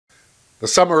The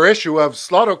summer issue of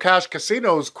Sloto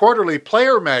Casino's quarterly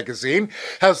player magazine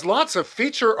has lots of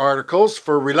feature articles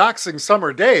for relaxing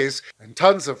summer days and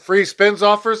tons of free spins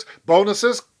offers,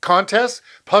 bonuses, contests,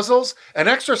 puzzles, and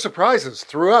extra surprises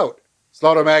throughout.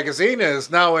 Sloto Magazine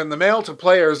is now in the mail to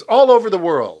players all over the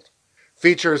world.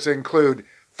 Features include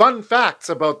fun facts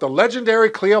about the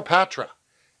legendary Cleopatra,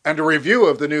 and a review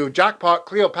of the new Jackpot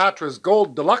Cleopatra's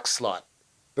Gold Deluxe slot,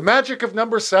 the magic of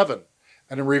number 7,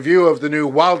 and a review of the new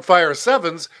Wildfire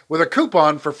 7s with a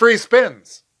coupon for free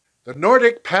spins. The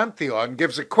Nordic Pantheon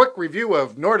gives a quick review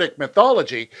of Nordic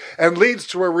mythology and leads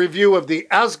to a review of the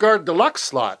Asgard Deluxe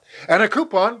slot and a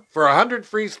coupon for 100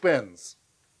 free spins.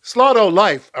 Sloto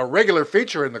Life, a regular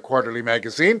feature in the quarterly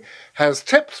magazine, has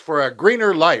tips for a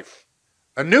greener life.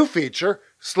 A new feature,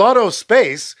 Sloto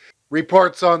Space,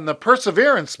 reports on the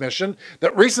Perseverance mission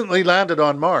that recently landed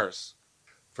on Mars.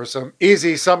 For some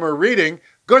easy summer reading,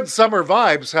 Good Summer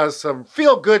Vibes has some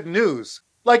feel-good news,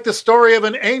 like the story of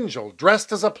an angel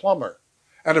dressed as a plumber.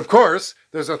 And of course,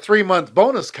 there's a 3-month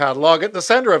bonus catalog at the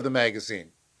center of the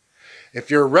magazine.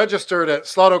 If you're registered at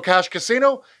Sloto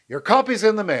Casino, your copy's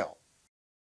in the mail.